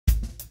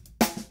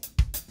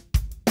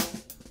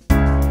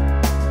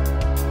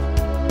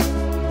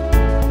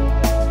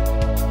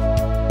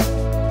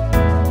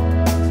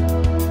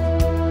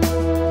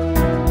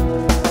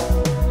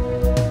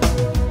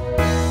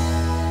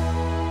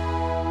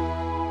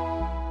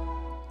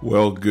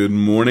Well, good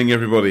morning,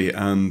 everybody,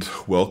 and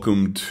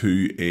welcome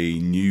to a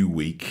new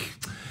week.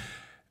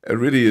 It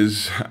really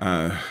is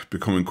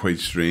becoming quite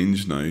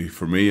strange now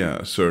for me.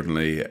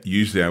 Certainly,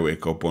 usually I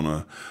wake up on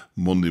a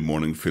Monday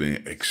morning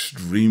feeling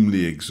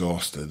extremely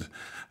exhausted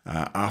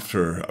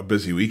after a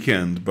busy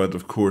weekend, but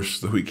of course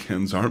the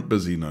weekends aren't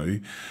busy now.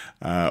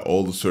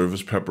 All the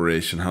service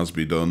preparation has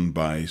been done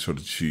by sort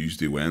of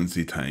Tuesday,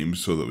 Wednesday time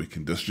so that we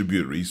can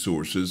distribute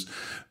resources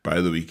by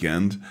the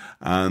weekend,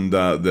 and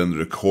then the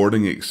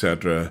recording,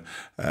 etc.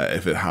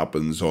 If it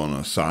happens on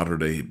a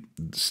Saturday,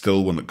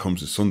 still when it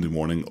comes to Sunday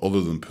morning, other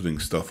than putting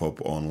stuff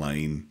up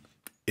online,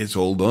 it's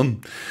all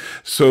done.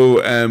 So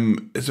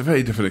it's a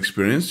very different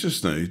experience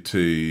just now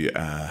to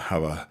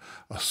have a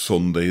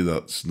Sunday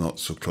that's not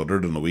so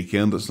cluttered and a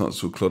weekend that's not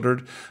so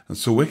cluttered. And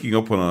so waking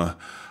up on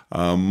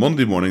a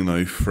Monday morning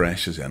now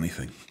fresh as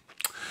anything.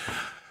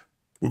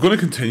 We're going to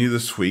continue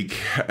this week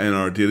in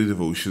our daily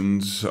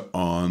devotions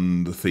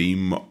on the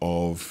theme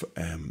of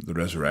the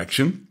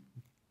resurrection,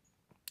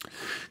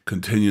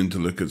 continuing to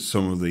look at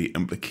some of the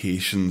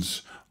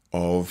implications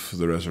of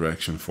the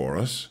resurrection for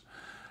us.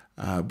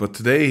 But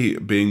today,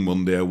 being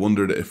Monday, I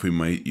wondered if we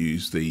might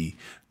use the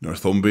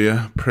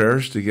Northumbria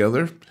prayers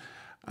together.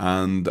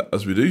 And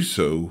as we do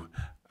so,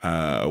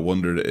 I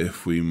wondered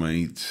if we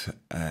might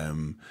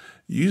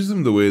use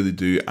them the way they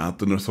do at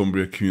the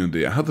Northumbria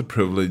Community. I had the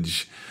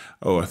privilege,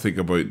 I think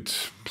about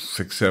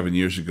 6-7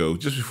 years ago,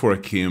 just before I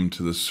came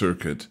to the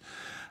circuit,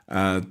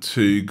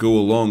 to go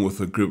along with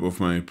a group of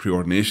my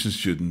pre-ordination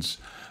students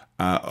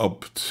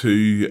up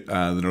to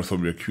the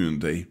Northumbria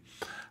Community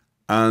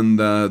and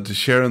to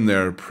share in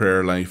their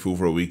prayer life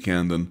over a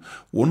weekend. And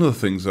one of the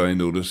things I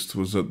noticed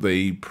was that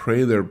they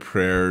pray their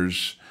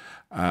prayers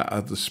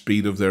at the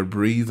speed of their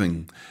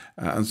breathing.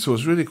 And so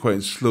it's really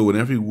quite slow, and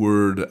every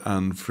word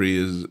and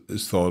phrase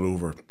is thought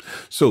over.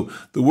 So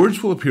the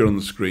words will appear on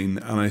the screen,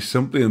 and I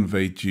simply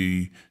invite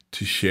you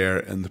to share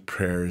in the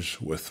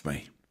prayers with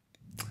me.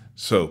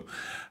 So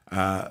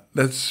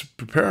let's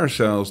prepare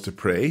ourselves to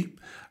pray,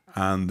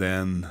 and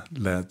then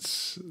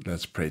let's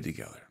pray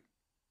together.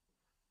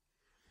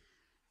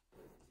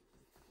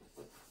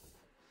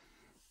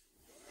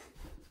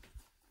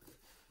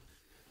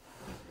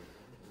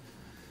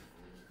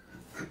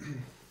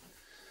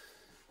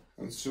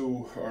 And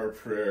so our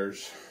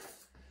prayers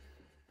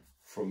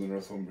from the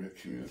Northumbria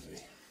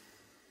Community.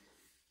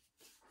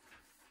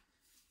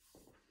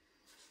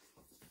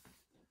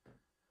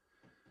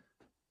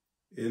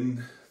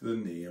 In the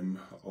name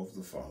of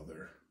the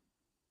Father,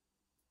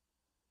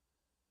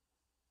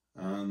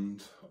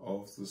 and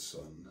of the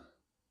Son,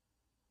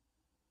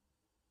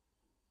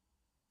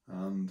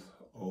 and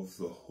of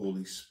the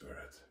Holy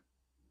Spirit.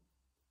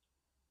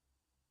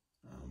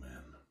 Amen.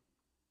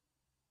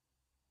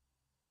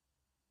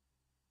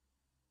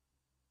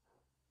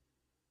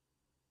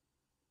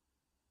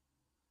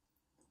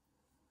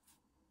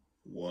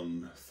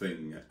 One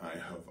thing I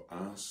have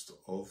asked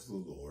of the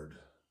Lord,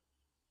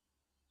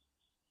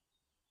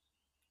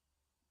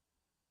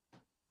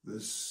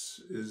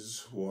 this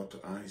is what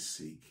I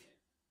seek,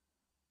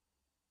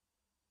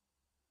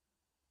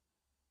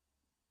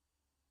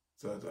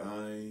 that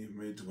I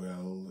may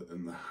dwell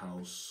in the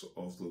house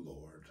of the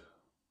Lord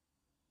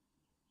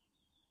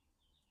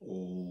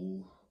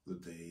all the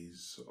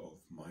days of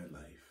my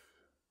life,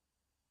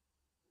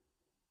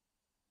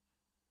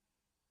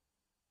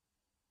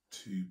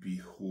 to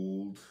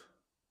behold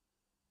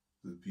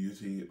the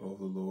beauty of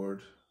the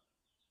Lord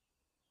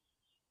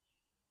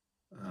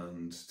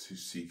and to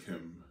seek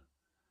him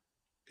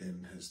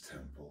in his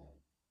temple.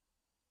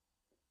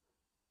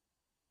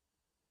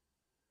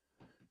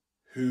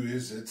 Who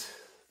is it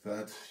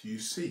that you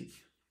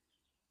seek?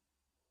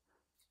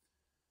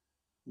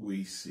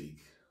 We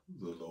seek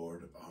the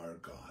Lord our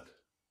God.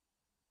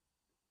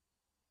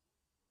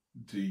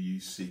 Do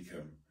you seek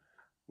him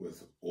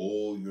with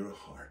all your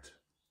heart?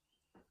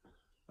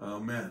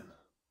 Amen.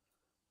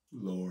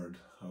 Lord,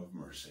 have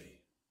mercy.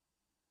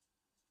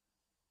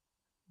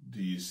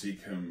 Do you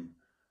seek him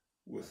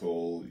with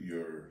all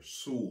your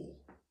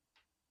soul?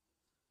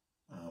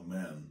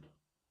 Amen.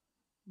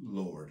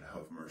 Lord,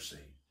 have mercy.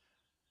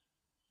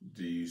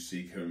 Do you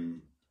seek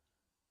him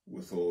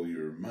with all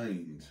your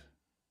mind?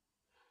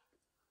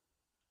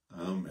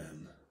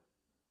 Amen.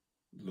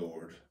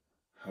 Lord,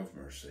 have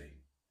mercy.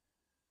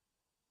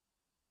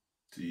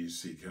 Do you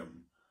seek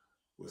him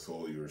with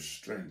all your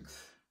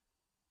strength?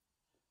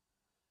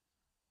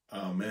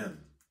 Amen.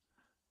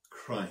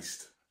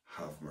 Christ,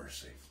 have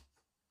mercy.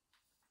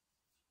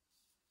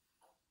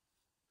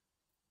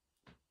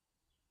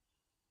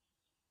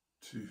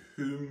 To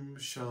whom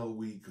shall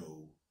we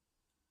go?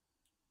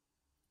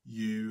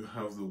 You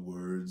have the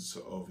words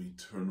of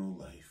eternal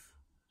life,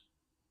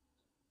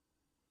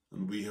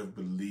 and we have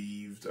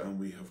believed and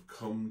we have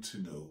come to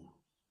know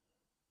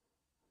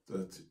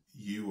that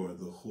you are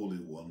the Holy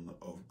One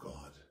of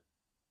God.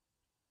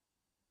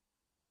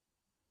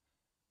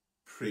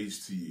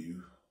 Praise to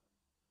you,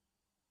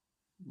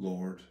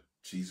 Lord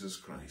Jesus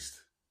Christ,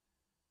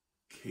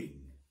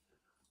 King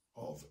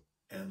of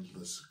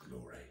endless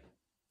glory.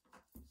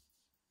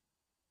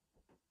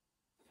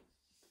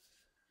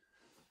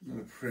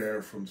 a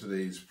prayer from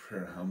today's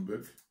prayer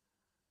handbook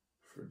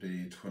for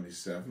day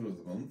 27 of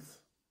the month.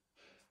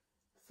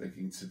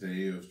 Thinking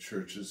today of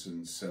churches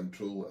in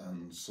Central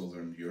and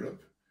Southern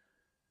Europe,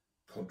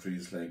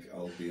 countries like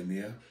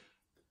Albania,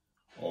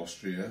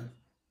 Austria,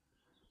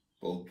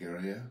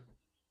 Bulgaria,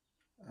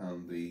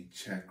 and the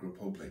Czech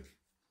Republic.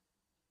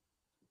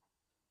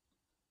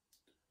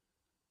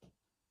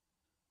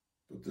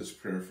 But this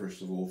prayer,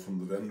 first of all, from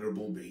the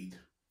Venerable Bede.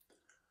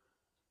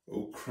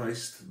 O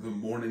Christ, the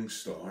morning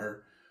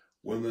star,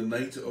 when the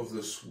night of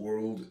this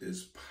world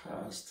is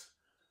past,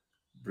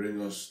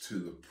 bring us to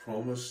the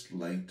promised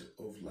light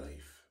of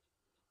life,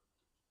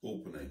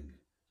 opening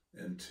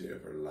into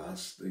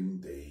everlasting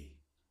day.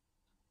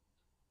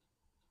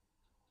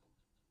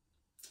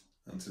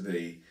 And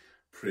today,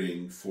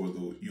 praying for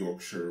the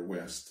Yorkshire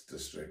West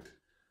District,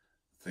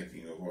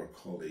 thinking of our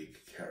colleague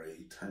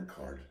Carrie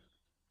Tankard.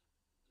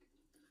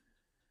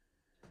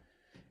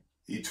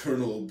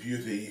 Eternal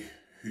beauty,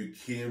 who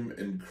came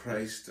in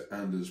Christ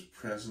and is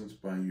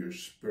present by your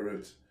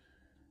Spirit,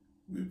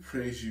 we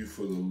praise you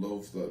for the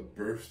love that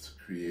birthed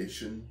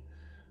creation,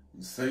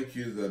 and thank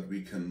you that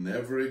we can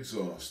never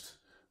exhaust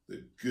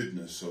the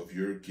goodness of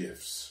your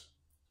gifts.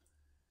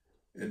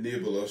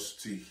 Enable us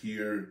to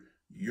hear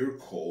your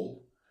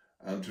call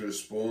and to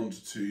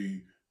respond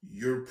to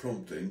your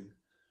prompting,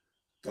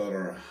 that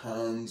our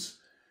hands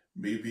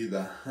may be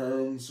the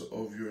hands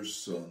of your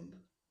Son,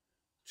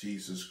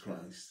 Jesus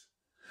Christ,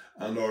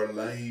 and our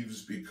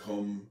lives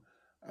become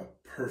a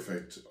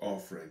perfect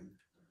offering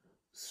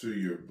through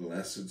your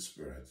blessed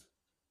Spirit.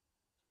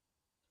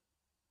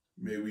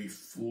 May we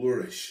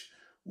flourish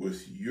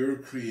with your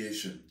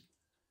creation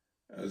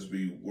as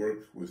we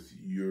work with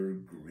your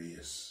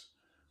grace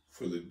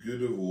for the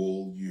good of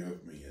all you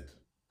have made.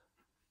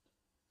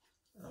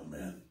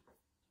 Amen.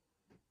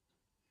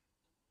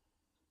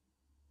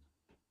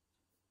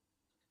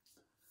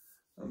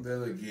 And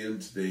then again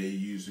today,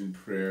 using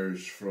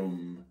prayers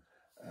from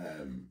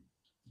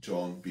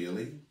John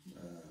Bailey.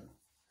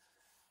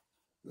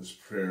 This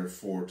prayer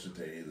for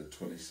today, the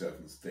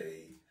 27th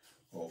day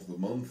of the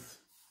month.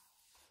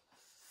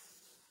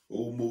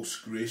 O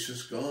most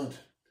gracious God,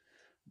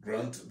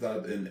 grant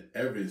that in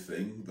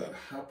everything that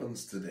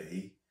happens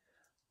today,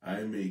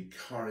 I may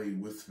carry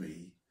with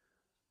me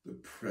the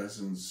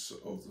presence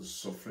of the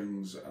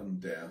sufferings and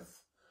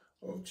death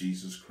of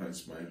Jesus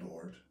Christ my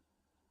Lord.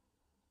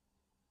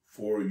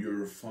 For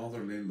your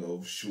fatherly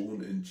love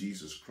shown in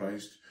Jesus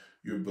Christ,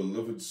 your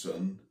beloved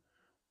Son,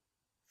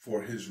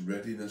 for his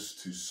readiness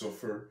to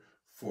suffer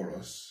for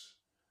us,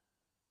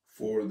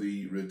 for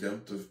the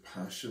redemptive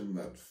passion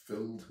that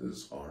filled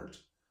his heart,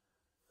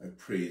 I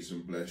praise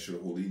and bless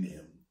your holy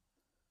name.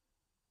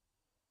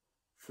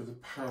 For the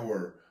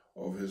power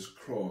of his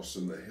cross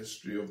in the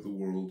history of the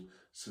world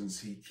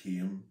since he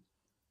came,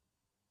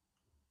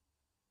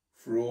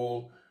 for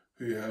all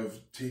who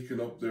have taken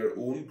up their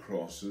own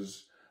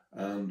crosses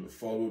and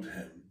followed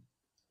him,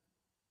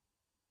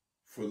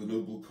 for the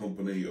noble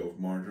company of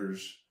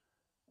martyrs,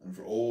 and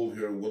for all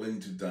who are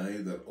willing to die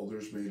that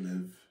others may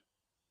live,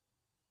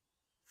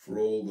 for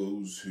all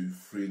those who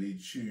freely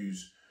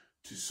choose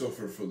to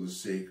suffer for the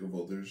sake of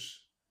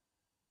others,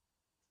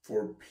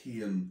 for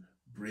pain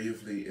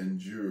bravely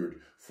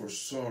endured, for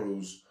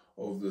sorrows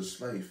of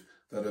this life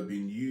that have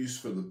been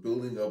used for the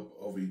building up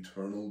of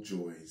eternal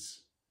joys.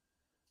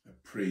 I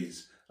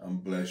praise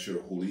and bless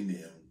your holy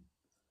name.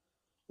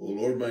 O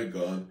Lord my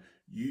God,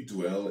 you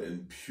dwell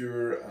in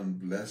pure and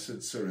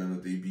blessed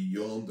serenity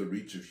beyond the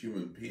reach of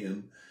human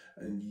pain,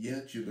 and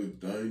yet you look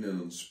down in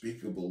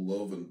unspeakable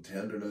love and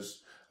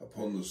tenderness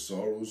upon the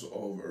sorrows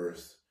of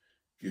earth.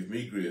 Give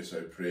me grace,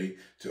 I pray,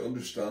 to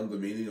understand the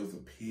meaning of the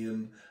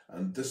pain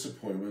and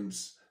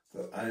disappointments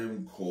that I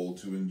am called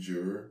to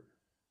endure.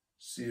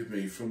 Save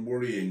me from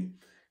worrying.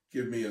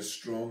 Give me a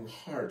strong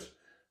heart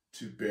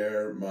to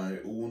bear my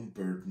own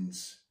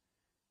burdens.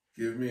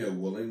 Give me a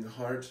willing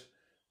heart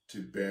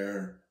to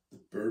bear the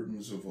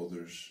burdens of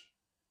others.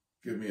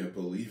 Give me a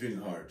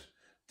believing heart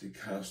to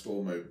cast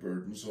all my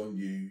burdens on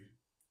you.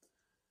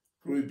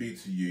 Glory be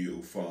to you,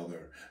 O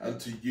Father,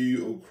 and to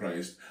you, O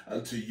Christ,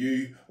 and to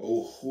you,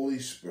 O Holy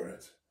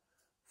Spirit,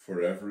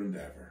 forever and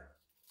ever.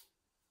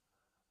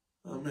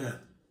 Amen.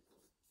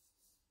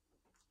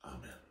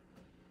 Amen.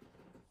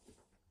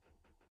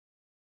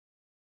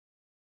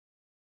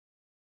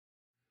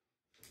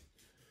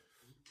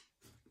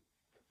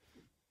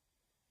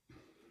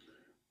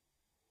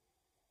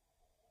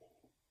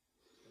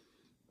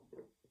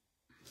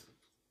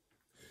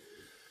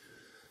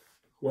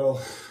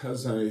 Well,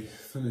 as I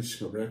finish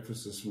my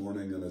breakfast this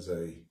morning and as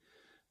I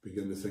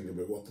begin to think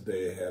about what the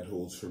day ahead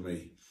holds for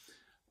me,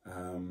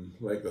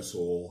 like us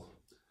all,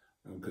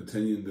 I'm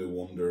continuing to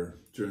wonder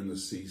during the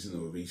season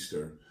of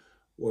Easter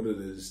what it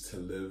is to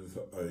live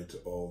out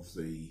of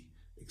the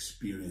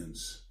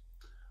experience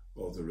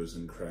of the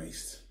risen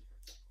Christ,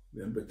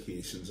 the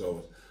implications of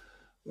it.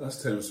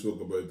 Last time I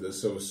spoke about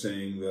this, I was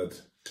saying that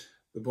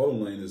the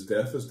bottom line is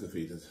death is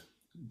defeated.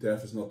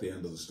 Death is not the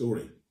end of the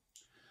story.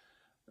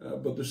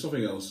 But there's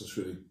something else that's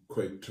really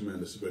quite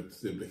tremendous about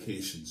the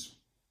implications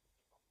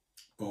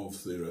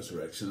of the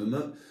resurrection, and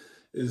that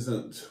is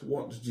that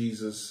what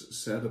Jesus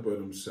said about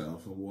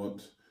himself and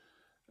what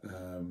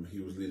he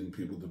was leading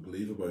people to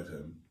believe about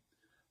him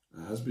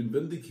has been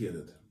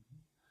vindicated.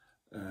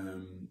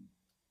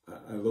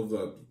 I love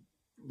that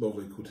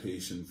lovely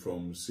quotation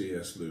from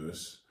C.S.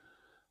 Lewis,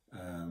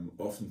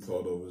 often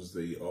thought of as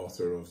the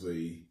author of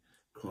the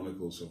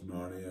Chronicles of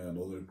Narnia and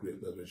other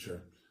great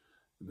literature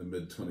in the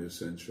mid-20th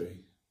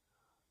century,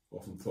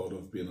 often thought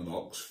of being an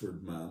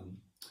Oxford man,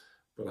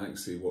 but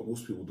actually what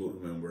most people don't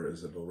remember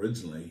is that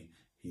originally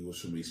he was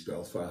from East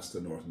Belfast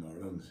in Northern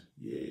Ireland.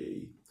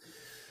 Yay!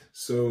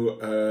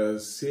 So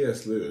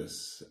C.S.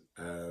 Lewis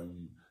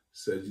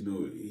said,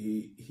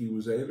 he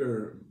was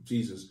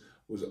Jesus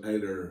was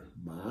either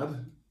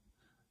mad,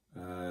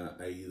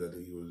 i.e. that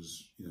he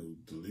was,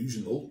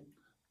 delusional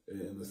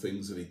in the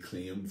things that he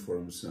claimed for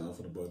himself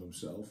and about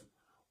himself,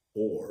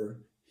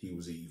 or he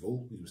was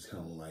evil, he was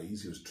telling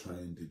lies, he was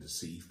trying to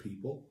deceive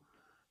people,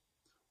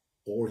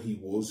 or he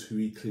was who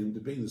he claimed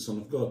to be, the Son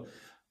of God.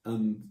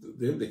 And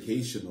the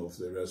implication of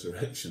the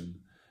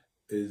resurrection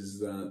is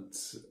that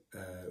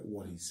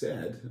what he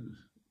said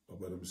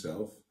about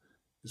himself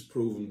is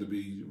proven to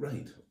be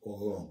right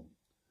all along.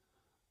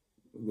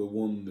 The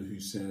one who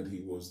said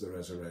he was the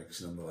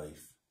resurrection and the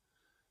life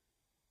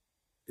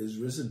is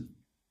risen.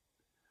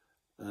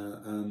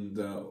 And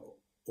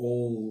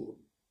all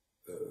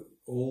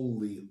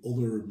the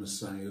other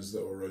messiahs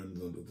that were around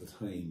at the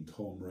time,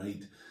 Tom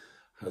Wright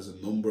has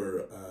a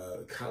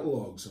number,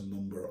 catalogues a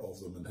number of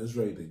them in his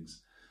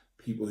writings,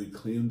 people who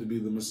claimed to be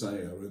the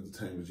Messiah around the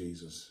time of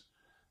Jesus.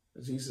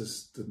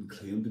 Jesus didn't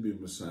claim to be a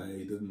Messiah,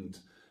 he didn't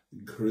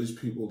encourage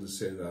people to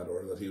say that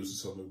or that he was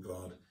the Son of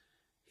God.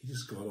 He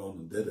just got on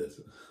and did it.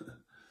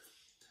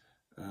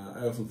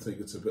 I often think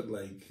it's a bit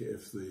like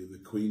if the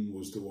Queen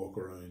was to walk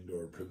around,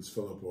 or Prince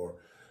Philip, or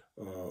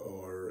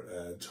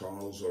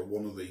Charles, or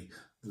one of the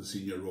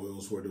senior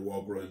royals were to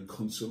walk around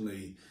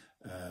constantly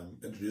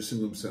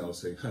introducing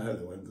themselves, saying,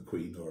 "Hello, I'm the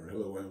Queen," or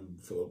 "Hello, I'm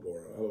Philip,"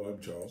 or "Hello, I'm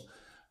Charles,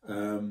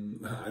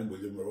 I'm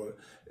William," or whatever.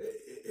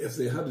 If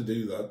they had to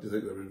do that, you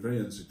think they were very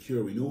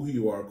insecure. We know who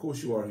you are. Of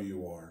course you are who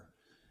you are.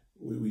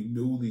 We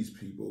know these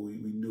people.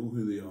 We know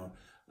who they are.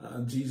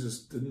 And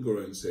Jesus didn't go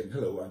around saying,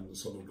 "Hello, I'm the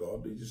Son of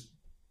God." He just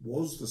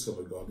was the Son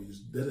of God. He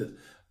just did it.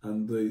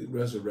 And the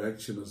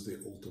resurrection is the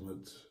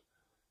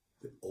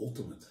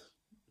ultimate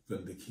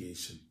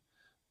vindication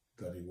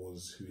that he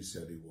was who he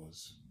said he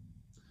was.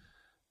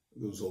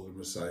 Those other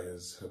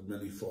messiahs had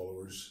many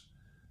followers,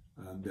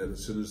 and then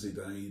as soon as they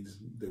died,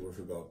 they were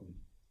forgotten.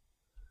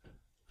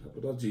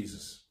 But not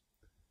Jesus.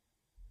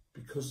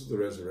 Because of the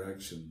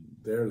resurrection,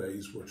 their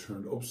lives were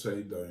turned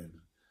upside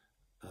down,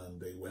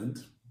 and they went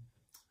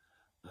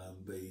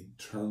and they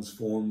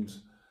transformed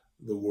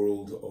the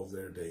world of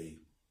their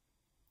day.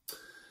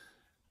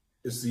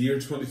 It's the year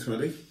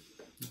 2020.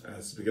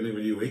 It's the beginning of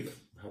a new week.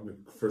 I have my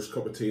first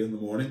cup of tea in the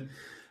morning,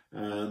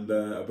 and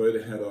about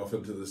to head off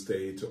into this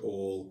day to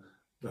all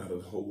that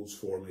it holds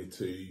for me,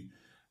 to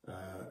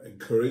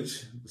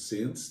encourage the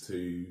saints,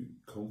 to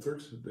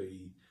comfort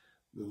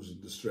those in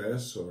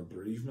distress or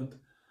bereavement,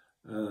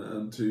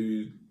 and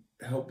to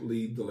help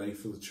lead the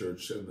life of the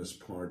church in this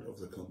part of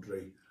the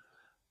country,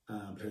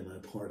 and play my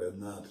part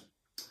in that,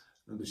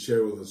 and to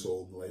share with us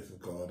all the life of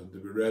God, and to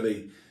be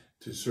ready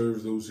to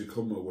serve those who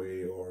come my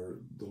way,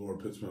 or the Lord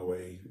puts my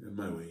way in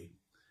my way,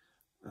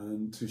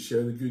 and to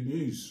share the good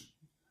news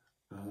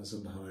as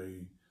and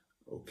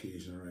how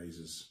occasion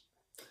arises.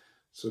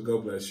 So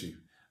God bless you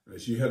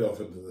as you head off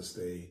into this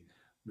day.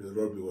 May the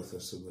Lord be with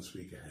us in this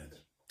week ahead.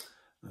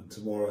 And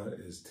tomorrow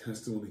is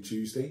Testimony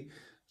Tuesday,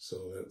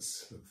 so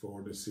let's look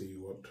forward to see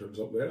what turns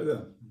up there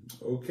then.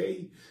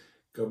 Okay,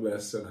 God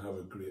bless and have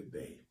a great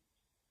day.